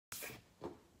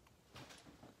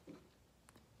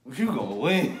You gonna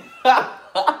win.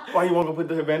 Why you want to put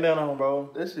the bandana on, bro?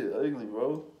 That shit ugly,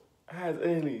 bro. How's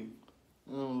ugly?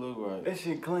 You don't look right. That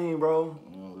shit clean, bro.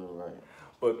 You don't look right.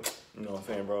 But, you know what I'm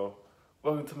saying, bro?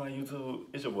 Welcome to my YouTube.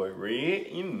 It's your boy Red.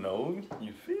 You know,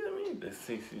 you feel me? The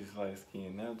sexiest light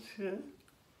skin now, chill.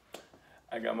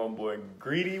 I got my boy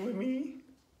Greedy with me.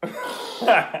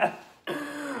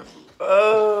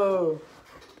 Oh,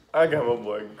 I got my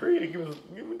boy Greedy. Give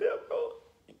me that, bro.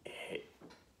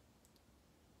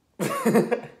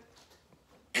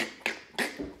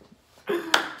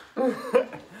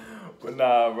 But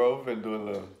nah, bro, we finna do a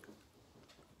little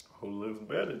who looks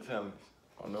better challenge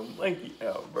on the monkey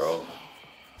app, bro.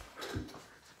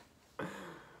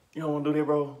 You don't wanna do that,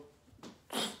 bro?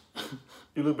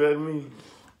 You look better than me.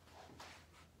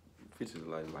 Pictures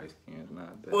like light skin,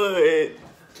 not that. What? You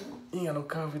ain't got no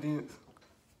confidence.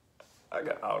 I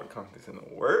got all the confidence in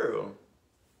the world.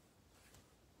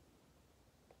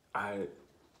 Alright.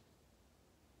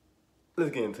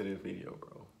 Let's get into this video,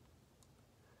 bro.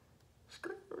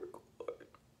 Screen record.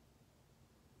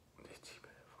 This cheap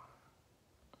ass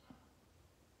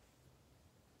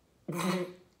phone.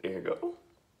 There you go.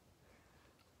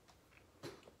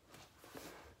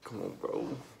 Come on, bro.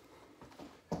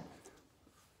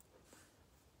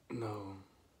 No.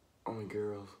 Only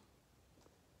girls.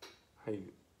 How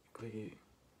you click it?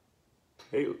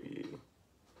 Hell yeah.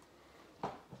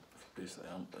 Bitch say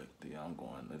I'm ugly, I'm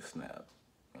going to snap.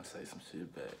 I'm gonna say some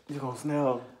shit back. You gonna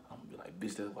snap? I'm gonna be like,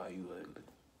 bitch, that's why you ugly.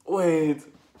 Wait.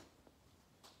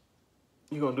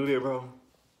 You gonna do that, bro?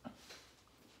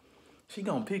 She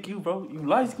gonna pick you, bro. You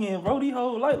light skin, bro. These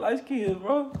hoes like light skin,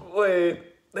 bro. Wait.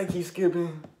 They keep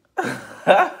skipping.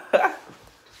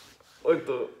 What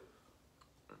the?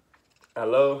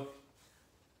 Hello?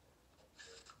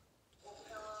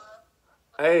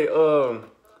 Hey,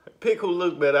 pick who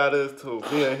look better out of us two,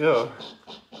 me and him.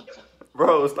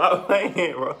 Bro, stop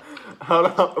playing, bro. Hold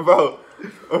on, bro.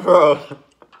 Bro,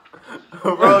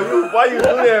 why you do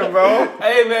that, bro?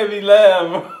 Hey, it made me laugh,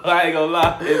 bro. I ain't gonna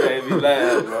lie. It made me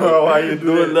laugh, bro. Bro, why you do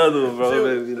that? Another one, bro. It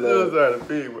made me laugh. She was trying to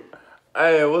pick, bro.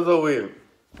 Hey, what's up with him?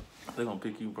 They gonna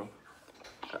pick you, bro.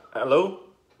 Hello?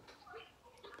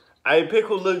 Hey, pick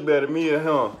who look better, me or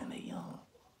him. Man, they young.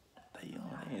 They young.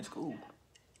 They in school.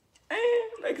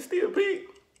 And they can still pick.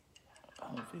 I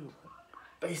don't feel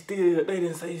right. They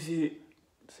didn't say shit.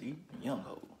 See, young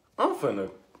hoe. I'm finna.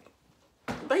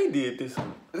 They did this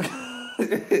one.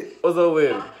 What's up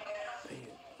with him?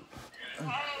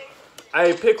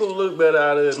 Hey, pick who look better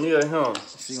out of me or him.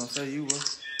 She gonna say you, bro?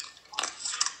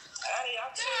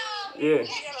 Yeah. I'm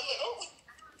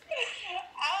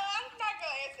not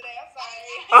gonna answer that.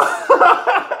 I'm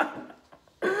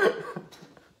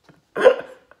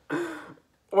sorry.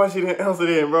 Why she didn't answer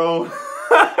that, bro?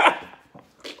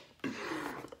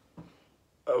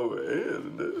 Oh,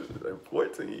 man, dude, like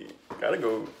 14. Gotta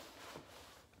go.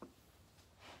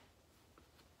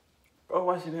 Bro,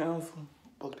 why she didn't answer?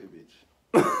 Fuck that bitch.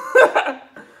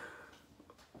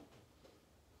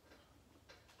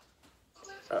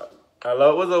 Hello,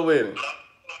 what's up with him?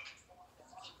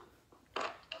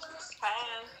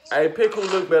 Hey, pick who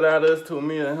look better out of us two,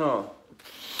 me and him.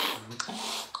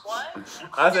 What?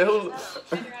 I said who?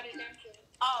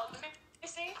 Oh, let me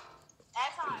see.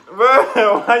 At time.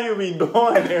 Bro, why you be doing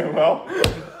that, bro?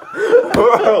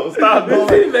 Bro, stop doing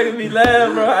She it. making me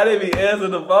laugh, bro. I didn't even answer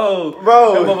the phone.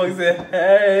 Bro. That motherfucker said,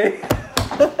 hey.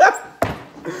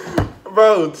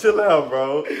 Bro, chill out,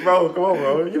 bro. Bro, come on,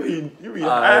 bro. You be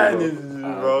hiding bro. this,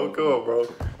 bro. Come on, bro.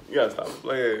 You gotta stop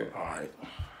playing. All right.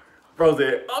 Bro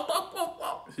said,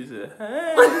 She said,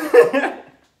 hey.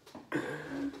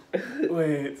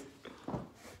 wait.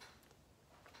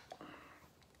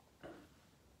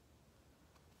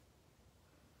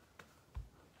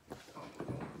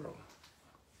 Bro.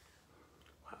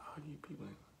 How are you people?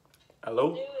 Hello?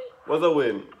 What's up with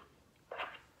him?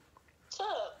 What's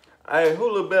up? Hey,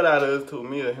 who look better out of us two,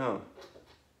 me or him?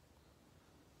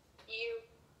 You.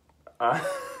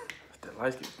 That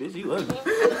light skin bitch, you ugly.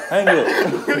 Hang up.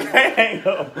 You can't hang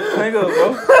up. Hang up,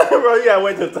 bro. Bro, you gotta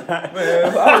wait till time.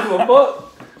 Man, I don't give a fuck.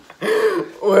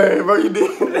 Wait, bro, you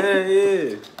did that.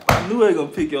 Yeah. I knew they gonna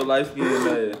pick your light skin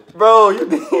ass. Bro, you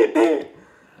did that.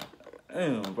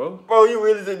 Damn, bro. Bro, you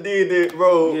really just did that,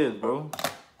 bro. Yes, bro.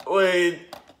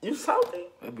 Wait, you salty?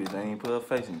 That bitch ain't even put her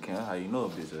face in the camera. How you know a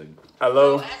bitch ugly?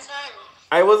 Hello? At time.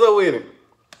 Hey, what's up with him?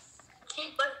 Can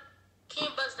you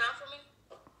buzz down for me?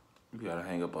 You gotta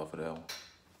hang up off of that one.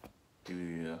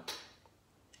 Yeah.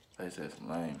 They said some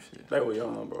lame shit. They were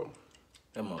young, bro.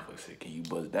 That motherfucker said, can you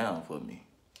buzz down for me?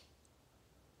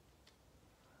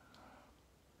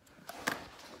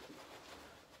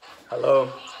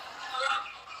 Hello?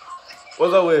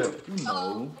 What's up with him? You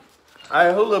know.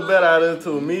 Alright, who look better out of the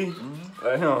two, me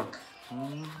or him?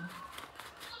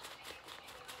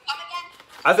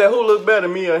 I said, who look better,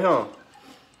 me or him?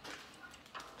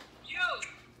 You.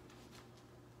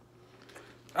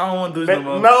 I don't want to do this no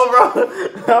more. No, bro.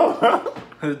 No, bro.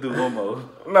 Let's do one more.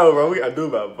 No, bro. We gotta do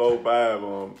about 4, 5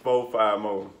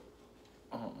 more.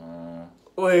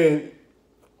 Wait,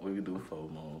 We can do 4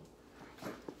 more.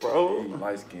 bro.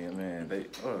 Light skin, man. I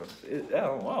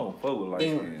don't fuck with light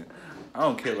skin. I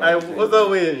don't care Hey, about what's up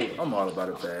with you? I'm all about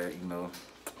a bag, you know.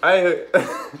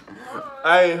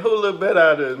 Hey, who look better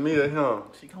out of me or him?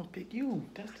 She gonna pick you.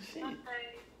 That's the shit.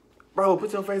 Bro,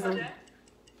 put your face on.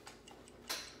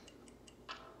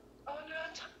 Oh, no.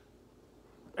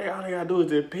 Hey, all they gotta do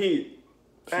is just pick.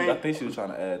 I think she was trying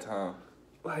to add time.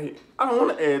 Like, I don't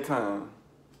want to add time.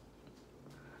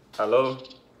 Hello?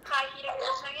 Hi, can you hear me a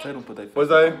second? Tell them put their face What's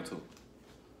in the that? camera, too.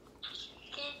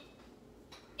 Can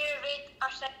you read a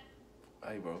second?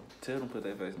 Hey, bro. Tell them put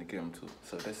their face in the camera, too.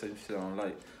 So if they say shit I don't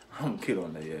like, I'm gonna kill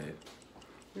on their ass.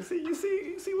 You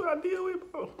see what I deal with,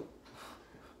 bro?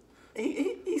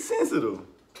 He's sensitive.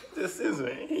 He's just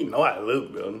sensitive. He know I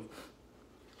look, bro.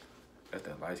 That's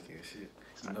that light skin shit.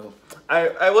 You know? Hey,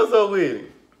 what's up with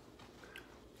it?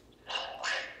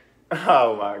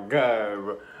 Oh my God,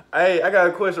 bro. Hey, I got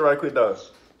a question right quick, though.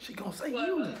 She gonna say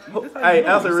you. Hey,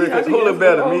 answer real quick. Who look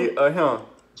better, me or him?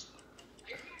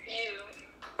 You.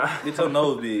 Get your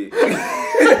nose big. Big as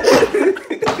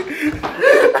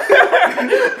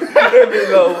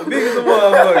a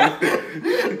motherfucker.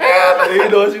 You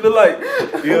know what she look like?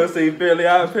 You ever see Fairly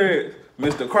Odd Parents?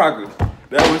 Mr. Crocker.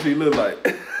 That's what she look like.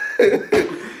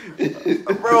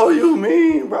 Bro, you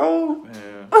mean, bro?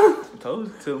 Man, I told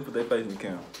you to tell them put their face in the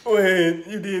camera. Wait,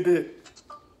 you did that?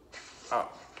 Oh,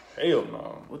 hell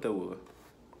no. What that was?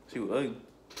 She was ugly.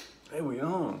 Hey, we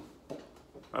on.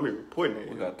 I be reporting it.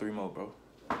 We got 3 more, bro.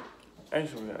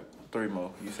 Actually, we got 3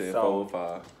 more. You said So- 4 or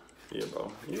 5. Yeah,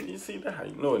 bro. You see that? How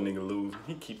you know a nigga lose?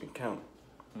 He keeping count.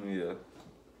 Yeah.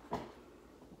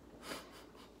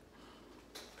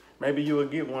 Maybe you will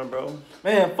get one, bro.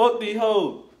 Man, fuck these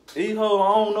hoes. These hoes,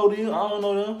 I don't know these. I don't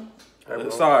know them. Hey, bro.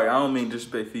 Sorry, I don't mean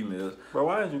disrespect females. Bro,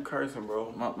 why is you cursing,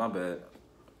 bro? My bad.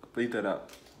 Bleep that out.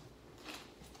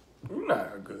 You're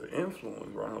not a good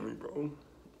influence around me, bro.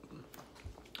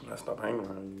 I stop hanging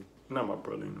around you. You're not my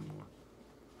brother anymore.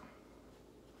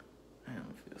 Damn,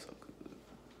 it feels so good.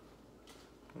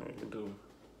 Yeah, you do.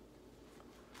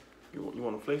 You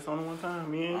want to flex on it one time,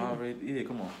 man? Already, yeah,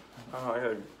 come on. I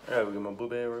gotta get my boo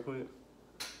bag real quick.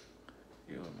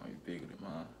 Yo, no, you bigger than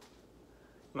mine.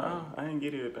 Nah, I ain't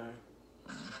get everything.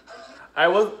 Hey,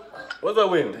 what's up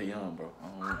with They him? young, bro. I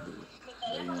don't want to do it.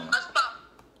 They young. Let's pop.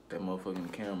 That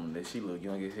motherfucking camera, that she look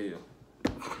young as hell.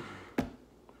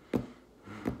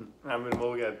 How many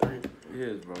more? We got 3.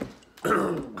 Yes, bro.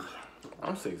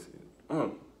 I'm 6.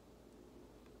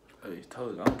 Hey,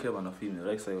 told you, I don't care about no female.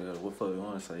 They say whatever what fuck they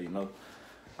want to say, you know.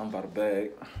 I'm about a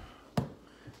bag.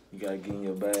 You gotta get in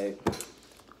your bag.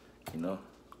 You know.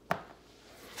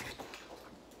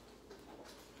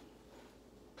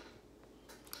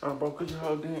 Bro, could you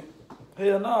hold that?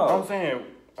 Hell no. I'm saying,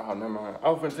 oh, never mind. I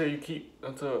was gonna tell you keep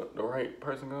until the right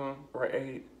person comes, right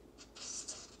age.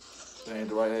 That ain't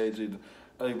the right age either.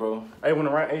 Hey, bro. Hey, when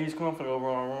the right age comes, I'm gonna go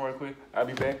run right quick. I'll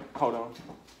be back. Hold on.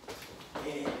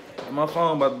 My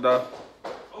phone about to die.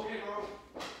 Okay, bro.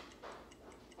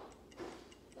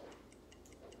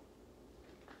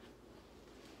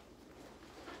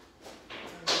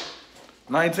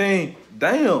 19.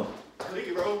 Damn. Click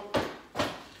it, bro.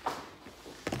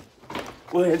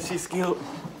 Go ahead, she skilled.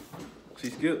 She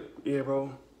skipped. Yeah,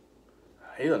 bro.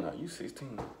 Hell no, you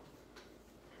 16.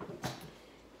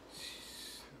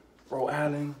 Bro,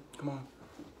 Allen, come on.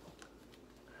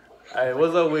 Hey,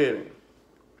 what's up with it?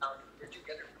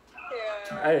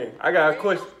 Yeah. Hey, I got a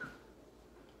question.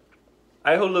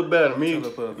 Hey, who look better, me or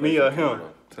him?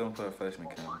 Tell him put her face in the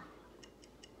camera.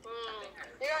 You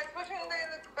guys, which one they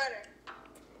look better?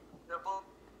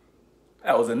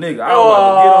 That was a nigga. I was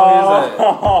about to get on his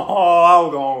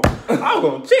ass. I was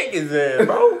gonna check his ass,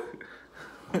 bro.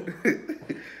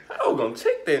 I was gonna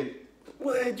check that.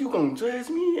 What, you gonna judge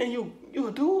me and you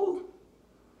a dude?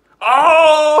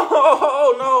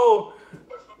 Oh no!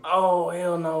 Oh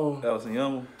hell no! That was a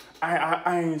young one.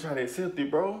 I ain't try to accept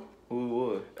it, bro. Who it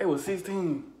was? They was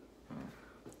 16.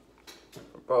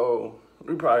 Bro,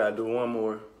 we probably gotta do one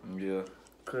more. Yeah.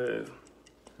 Cause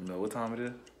You know what time it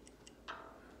is?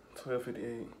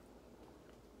 12:58.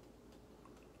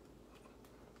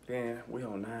 Damn, we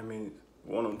on 9 minutes.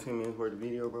 One on 10 minutes worth of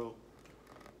video, bro.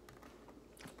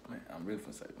 Man, I'm really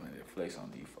finna say, man, they flex on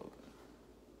these folks.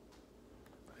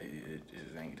 It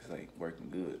just ain't working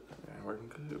good. It ain't working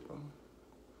good, bro.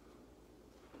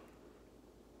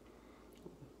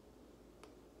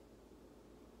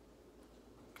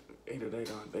 Either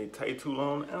they take too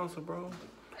long to answer, bro.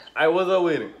 Hey, what's up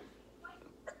with it?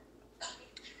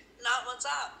 Not what's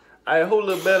up. Hey, who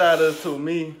look better out of us two,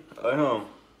 me or him?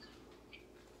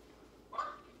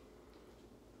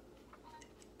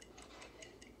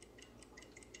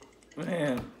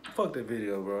 Man, fuck that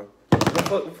video, bro.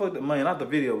 Fuck the man, not the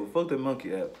video, but fuck the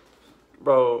monkey app.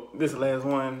 Bro, this last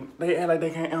one, they act like they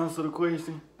can't answer the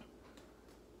question.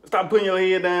 Stop putting your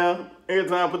head down every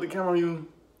time I put the camera on you.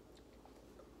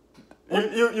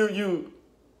 You.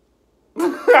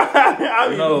 I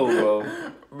be, No,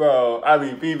 bro. Bro, I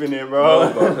be peeping it, bro.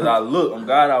 No, bro, cause I look. I'm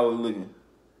God, I was looking.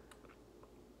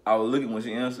 I was looking when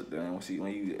she answered that.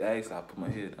 When you asked, I put my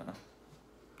head down.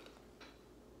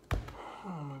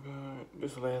 Oh my God,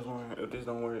 this last one. If this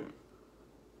don't work,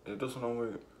 if this one don't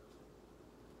work,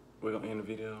 we're gonna end the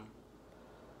video.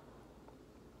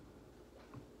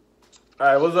 All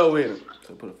right, what's up with it?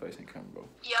 So put a face in the camera, bro.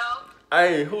 Yo.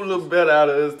 Hey, who look better out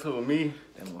of us two, me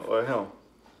or him?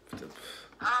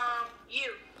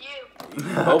 You.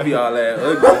 Both of y'all ass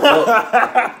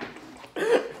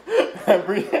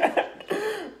ugly.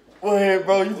 Go ahead,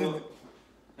 bro. You just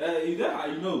Hey, that's how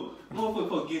you know.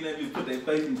 Motherfucker getting at me, put their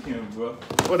face in the camera, bro.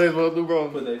 what they supposed to do, bro?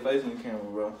 Put their face in the camera,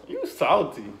 bro. You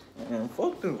salty. Man,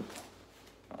 fuck them.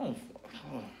 I don't.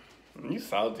 You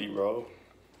salty, bro.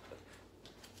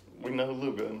 We know who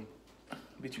look better.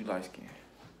 Bitch, you light skin.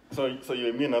 So you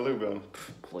admit I look better.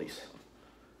 Please.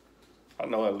 I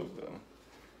know I look better.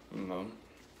 You know.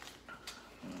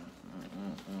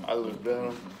 I look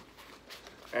better.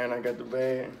 And I got the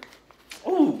bag.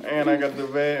 Ooh. And I got the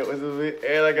bag. What's it?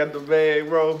 And I got the bag,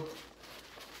 bro.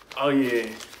 Oh yeah.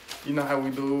 You know how we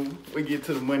do. We get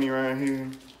to the money around here.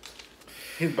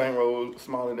 His bankroll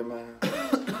smaller than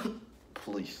mine.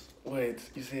 Please. Wait,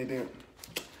 you said that?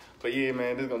 But yeah,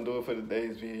 man, this gonna do it for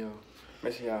today's video.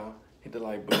 Make sure y'all hit the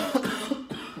like button.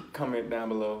 Comment down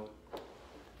below.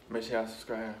 Make sure y'all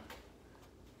subscribe.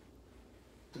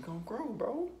 We gonna grow,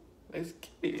 bro. Let's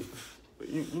get it. But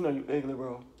you know you ugly,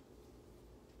 bro.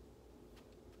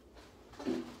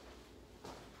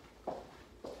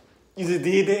 You just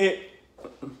did that?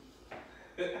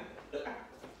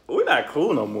 We're not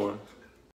cool no more.